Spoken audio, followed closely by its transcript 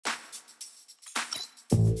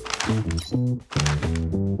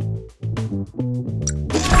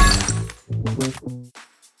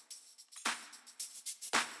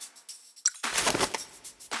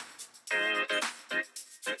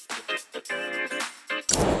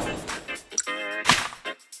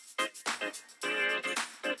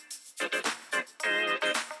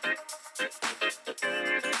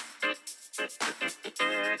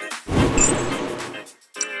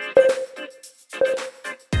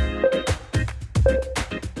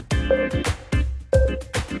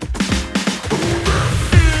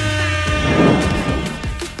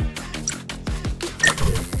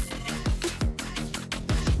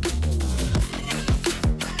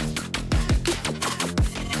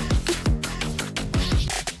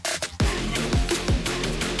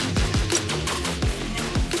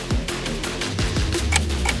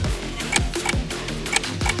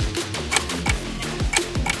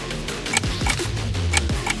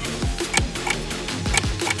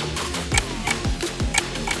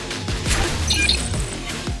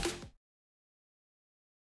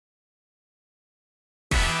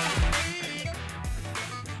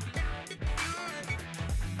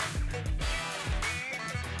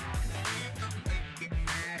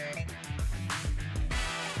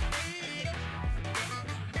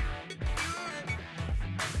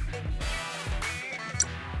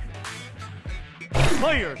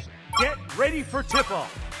Players, get ready for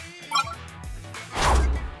tip-off.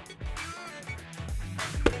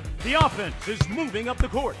 The offense is moving up the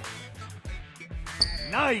court.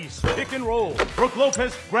 Nice pick and roll. Brook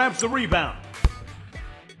Lopez grabs the rebound.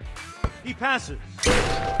 He passes.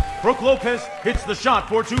 Brook Lopez hits the shot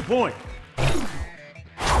for 2 points.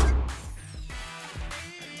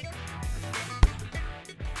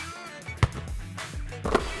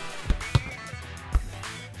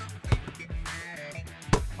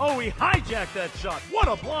 Oh, he hijacked that shot. What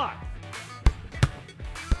a block.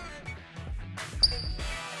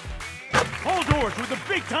 Paul George with a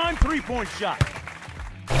big-time three-point shot.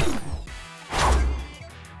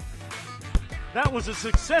 That was a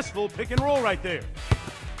successful pick and roll right there.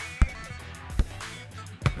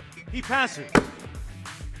 He passes.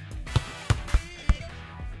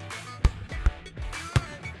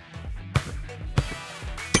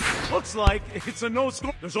 Looks like it's a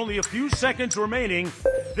no-score. There's only a few seconds remaining.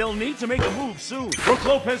 They'll need to make a move soon. Brook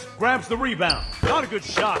Lopez grabs the rebound. Not a good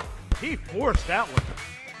shot. He forced that one.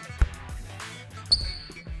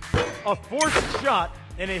 A forced shot,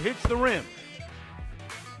 and it hits the rim.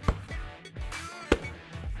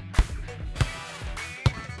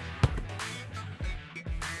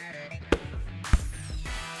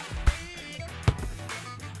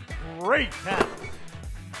 Great pass.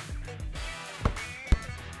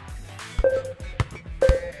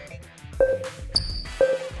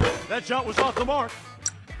 That shot was off the mark.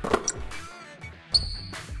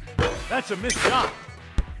 That's a missed shot.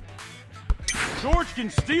 George can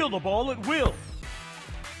steal the ball at will.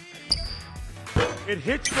 It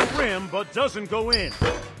hits the rim but doesn't go in.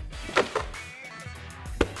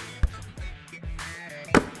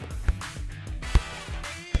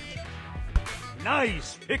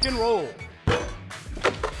 Nice pick and roll.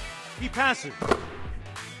 He passes.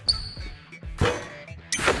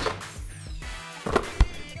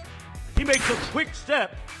 He makes a quick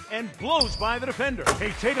step and blows by the defender.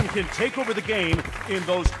 Hey, Tatum can take over the game in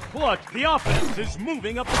those clutch. The offense is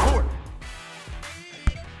moving up the court.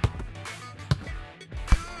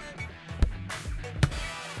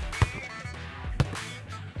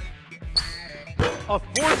 A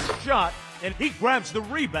forced shot, and he grabs the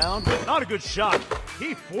rebound. Not a good shot.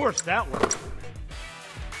 He forced that one.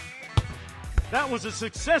 That was a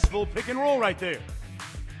successful pick and roll right there.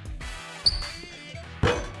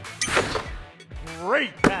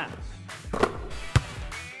 Great pass.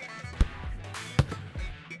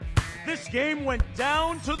 This game went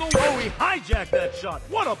down to the low. He hijacked that shot.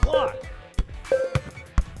 What a block.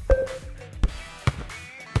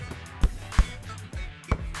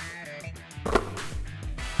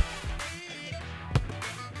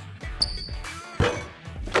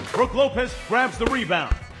 Brook Lopez grabs the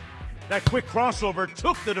rebound. That quick crossover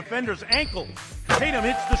took the defender's ankles. Tatum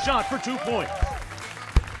hits the shot for 2 points.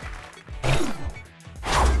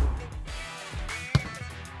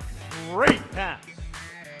 Great pass.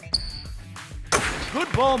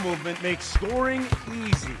 Good ball movement makes scoring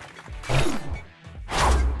easy.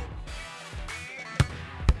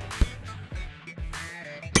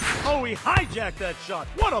 Oh, he hijacked that shot.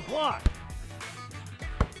 What a block.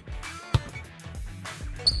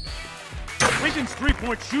 Wiggins'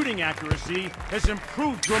 three-point shooting accuracy has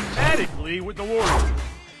improved dramatically with the Warriors.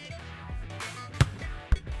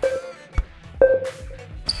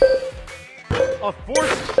 A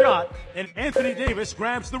forced shot, and Anthony Davis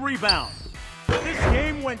grabs the rebound. This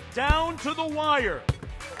game went down to the wire.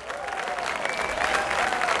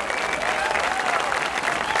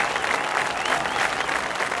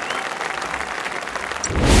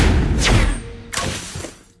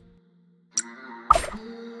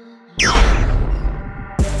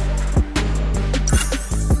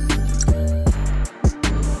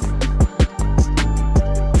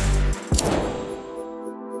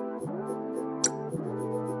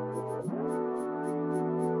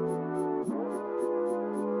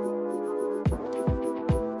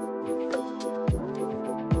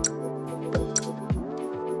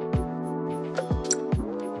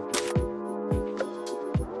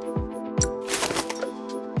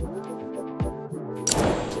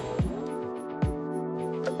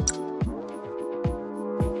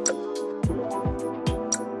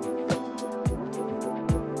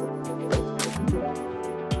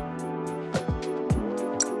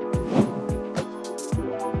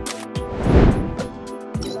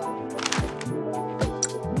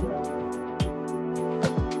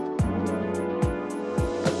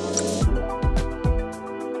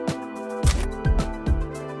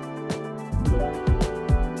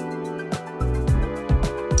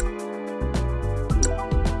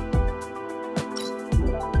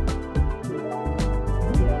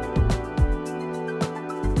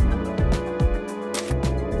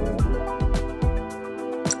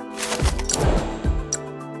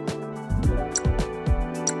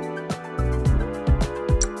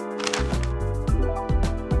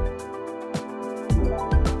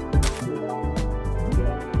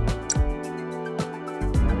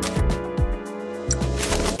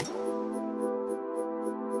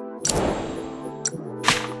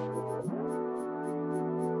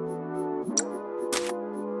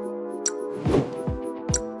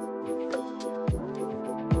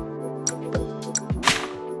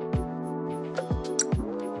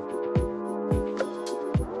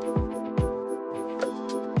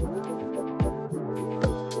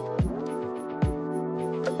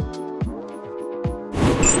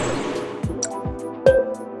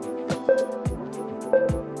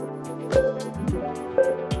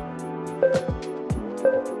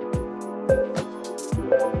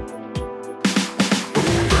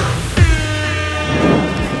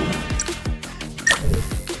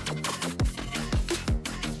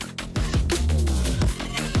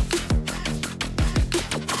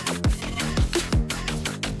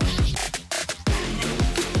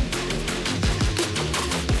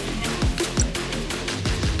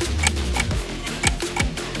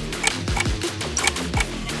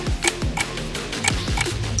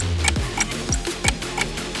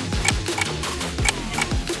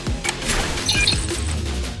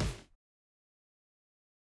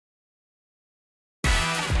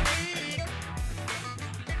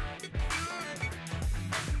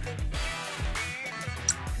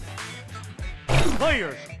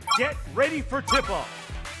 Players, get ready for tip-off.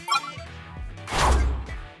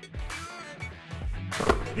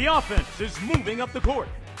 The offense is moving up the court.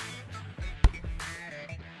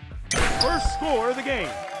 First score of the game.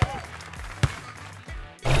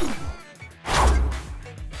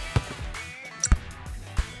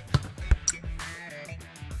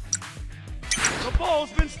 The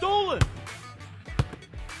ball's been stolen.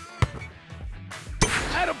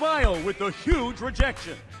 Adebayo with a huge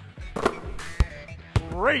rejection.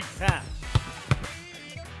 Great pass.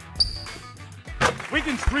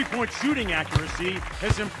 Wiggins' three-point shooting accuracy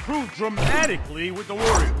has improved dramatically with the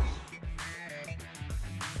Warriors.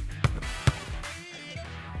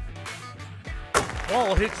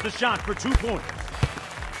 Ball hits the shot for 2 points.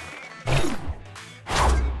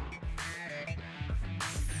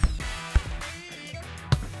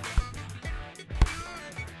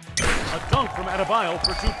 A dunk from Adebayo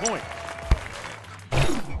for 2 points.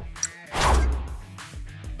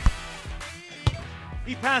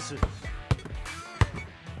 He passes.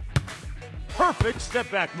 Perfect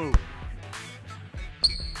step-back move.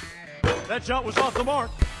 That shot was off the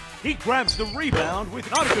mark. He grabs the rebound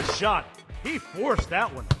with not a good shot. He forced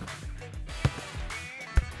that one.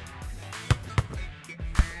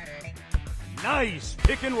 Nice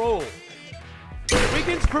pick and roll.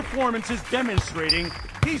 Wiggins' performance is demonstrating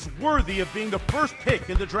he's worthy of being the first pick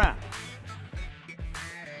in the draft.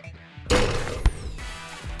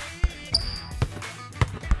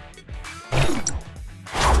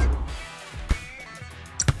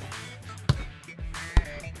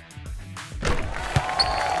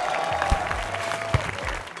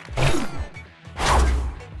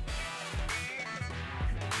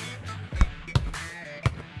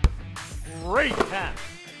 Great pass.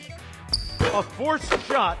 A forced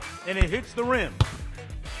shot, and it hits the rim.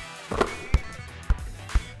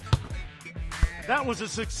 That was a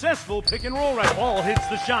successful pick and roll right. Ball hits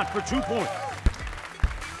the shot for 2 points.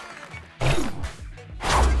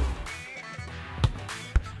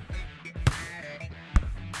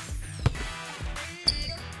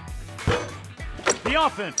 The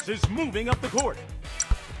offense is moving up the court.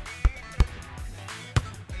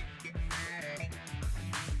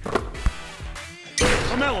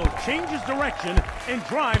 Carmelo changes direction and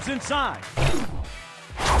drives inside.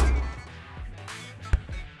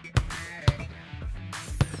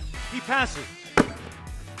 He passes.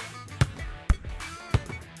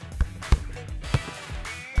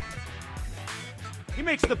 He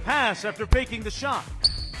makes the pass after faking the shot.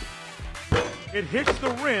 It hits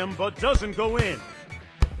the rim but doesn't go in.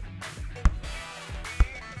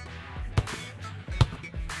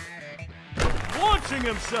 Launching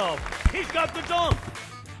himself. He's got the dunk.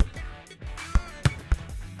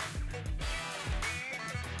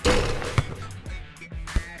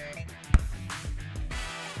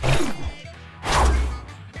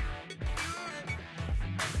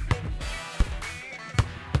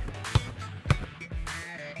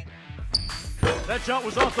 That shot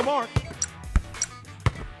was off the mark.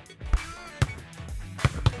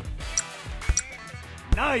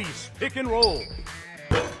 Nice pick and roll.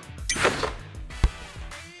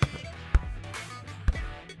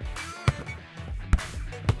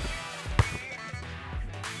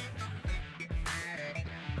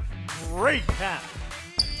 Great pass.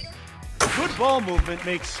 Good ball movement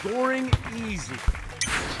makes scoring easy.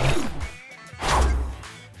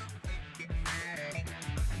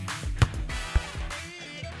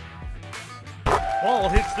 Ball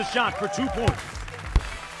hits the shot for 2 points.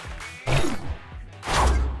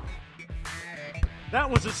 That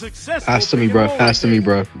was a successful Pass to me, bro. Pass to me,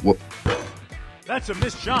 bro. What? That's a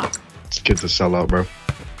missed shot. This kid's a sellout, bro.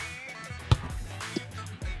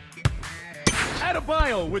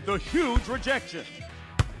 Adebayo with the huge rejection.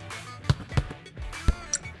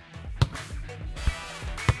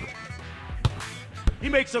 He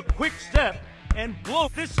makes a quick step and blow.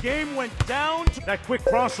 This game went down. That quick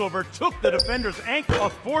crossover took the defender's ankle. A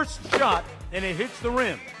forced shot, and it hits the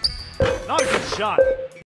rim. Not a good shot.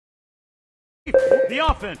 The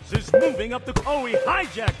offense is moving up the... Oh, he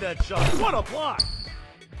hijacked that shot. What a block.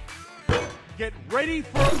 Get ready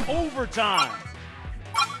for overtime.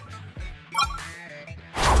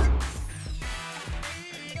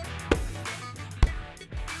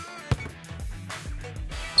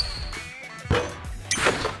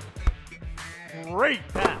 Great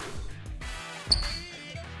pass.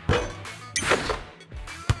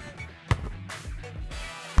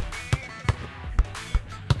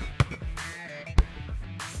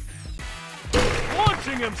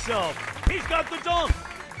 Launching himself. He's got the dunk.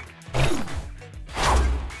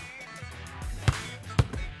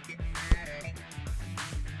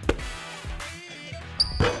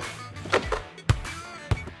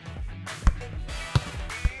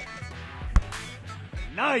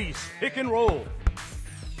 Nice pick and roll.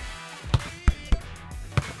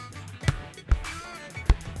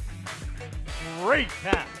 Great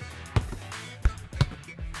pass.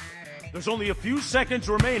 There's only a few seconds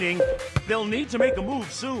remaining. They'll need to make a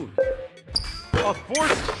move soon. A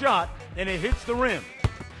forced shot, and it hits the rim.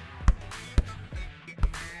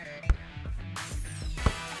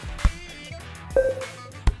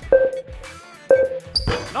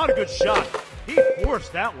 Not a good shot. He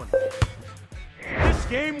forced that one. This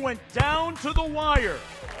game went down to the wire.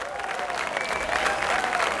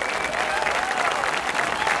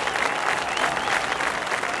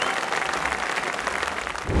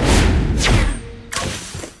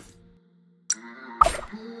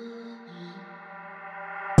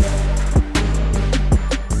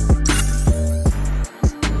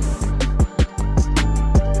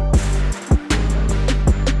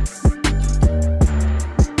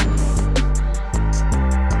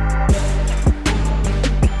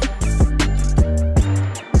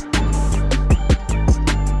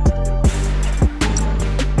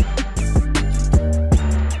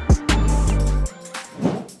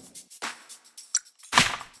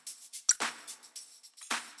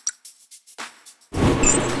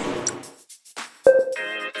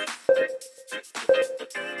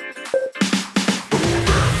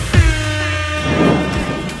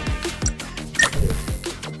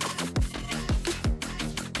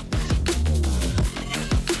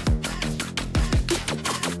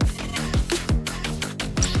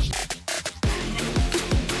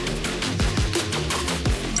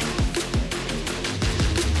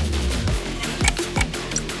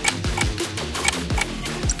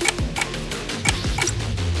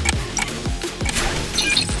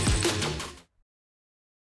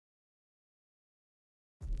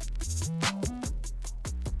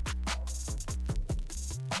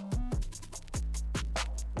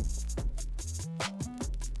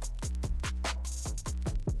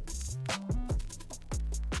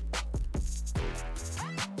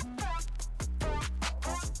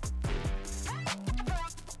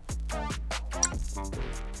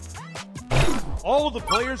 All the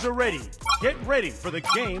players are ready. Get ready for the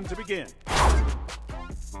game to begin.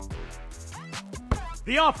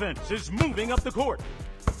 The offense is moving up the court.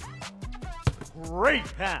 Great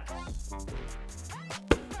pass.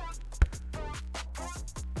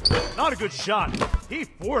 Not a good shot. He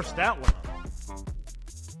forced that one up.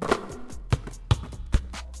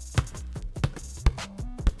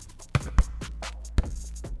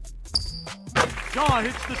 Shaw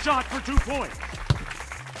hits the shot for 2 points.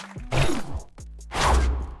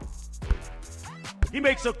 He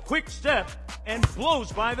makes a quick step and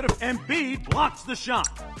blows by the defense. Embiid blocks the shot.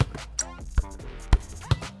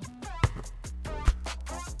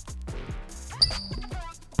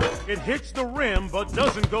 It hits the rim but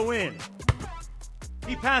doesn't go in.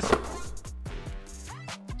 He passes.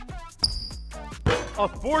 A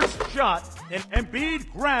forced shot and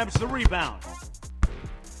Embiid grabs the rebound.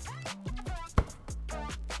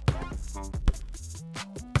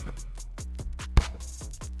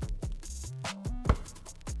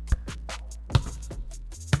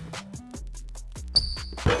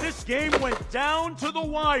 This game went down to the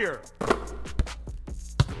wire.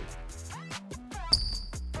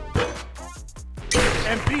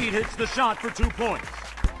 Embiid hits the shot for 2 points.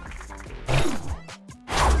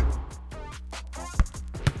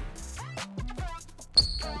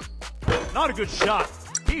 Not a good shot.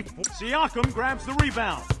 Siakam grabs the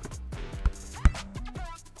rebound.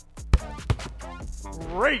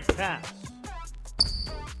 Great pass.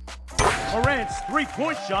 Morant's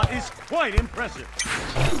three-point shot is quite impressive.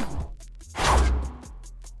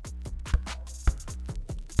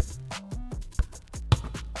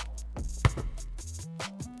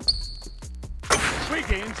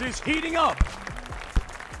 Wiggins is heating up.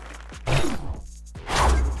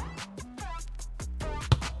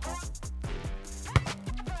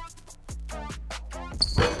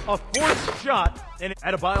 A forced shot, and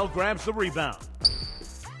Adebayo grabs the rebound.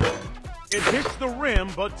 It hits the rim,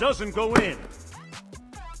 but doesn't go in.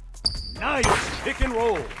 Nice pick and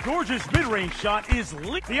roll. Georgia's mid-range shot is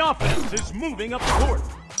lit. The offense is moving up the court.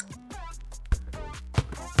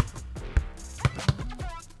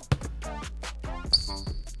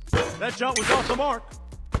 That shot was off the mark.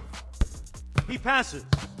 He passes.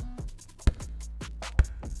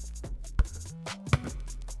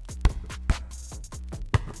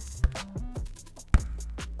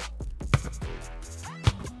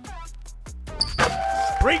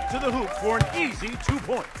 Straight to the hoop for an easy 2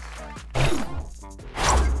 points.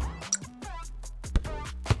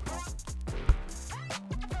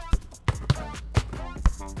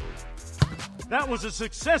 That was a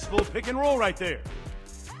successful pick and roll right there.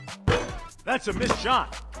 That's a missed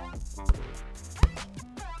shot.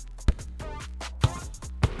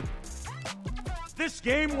 This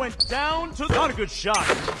game went down to not a good shot.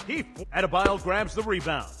 Adebayo grabs the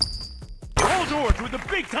rebound. Paul George with a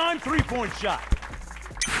big-time three-point shot.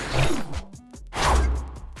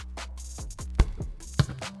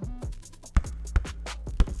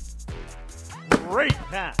 Great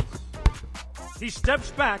pass. He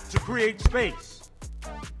steps back to create space.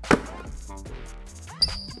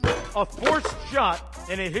 A forced shot,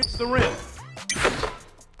 and it hits the rim.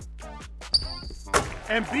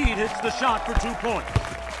 Embiid hits the shot for 2 points.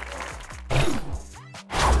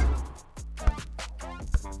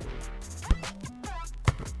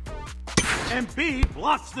 Embiid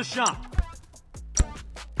blocks the shot.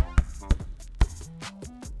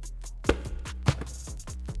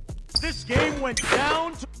 This game went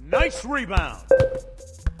down to nice rebound.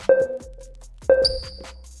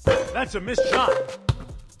 That's a missed shot.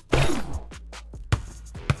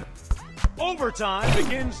 Overtime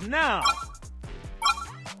begins now.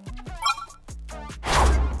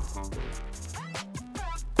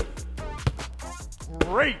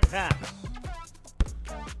 Great pass.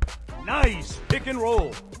 Nice pick and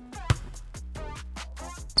roll.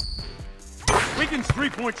 Wiggins'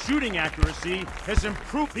 three-point shooting accuracy has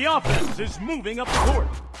improved. The offense is moving up the court.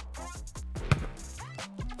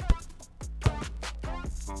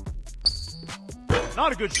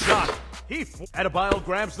 Not a good shot. Adebayo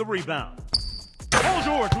grabs the rebound. Paul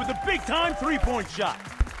George with a big-time three-point shot.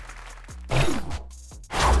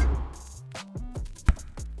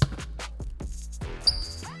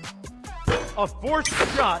 A forced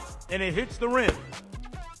shot, and it hits the rim.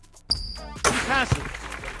 He passes.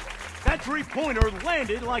 That three-pointer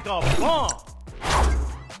landed like a bomb.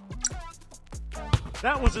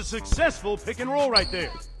 That was a successful pick and roll right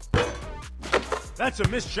there. That's a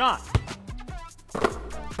missed shot.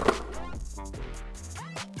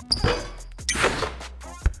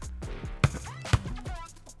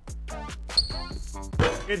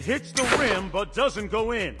 It hits the rim but doesn't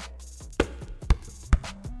go in.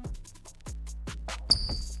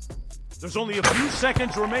 There's only a few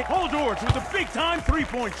seconds remaining. Paul George with a big-time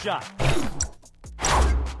three-point shot.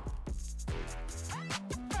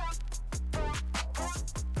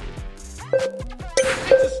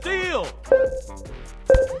 It's a steal.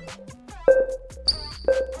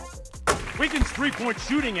 Wiggins' three-point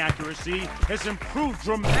shooting accuracy has improved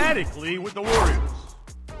dramatically with the Warriors.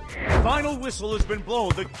 Final whistle has been blown.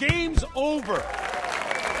 The game's over.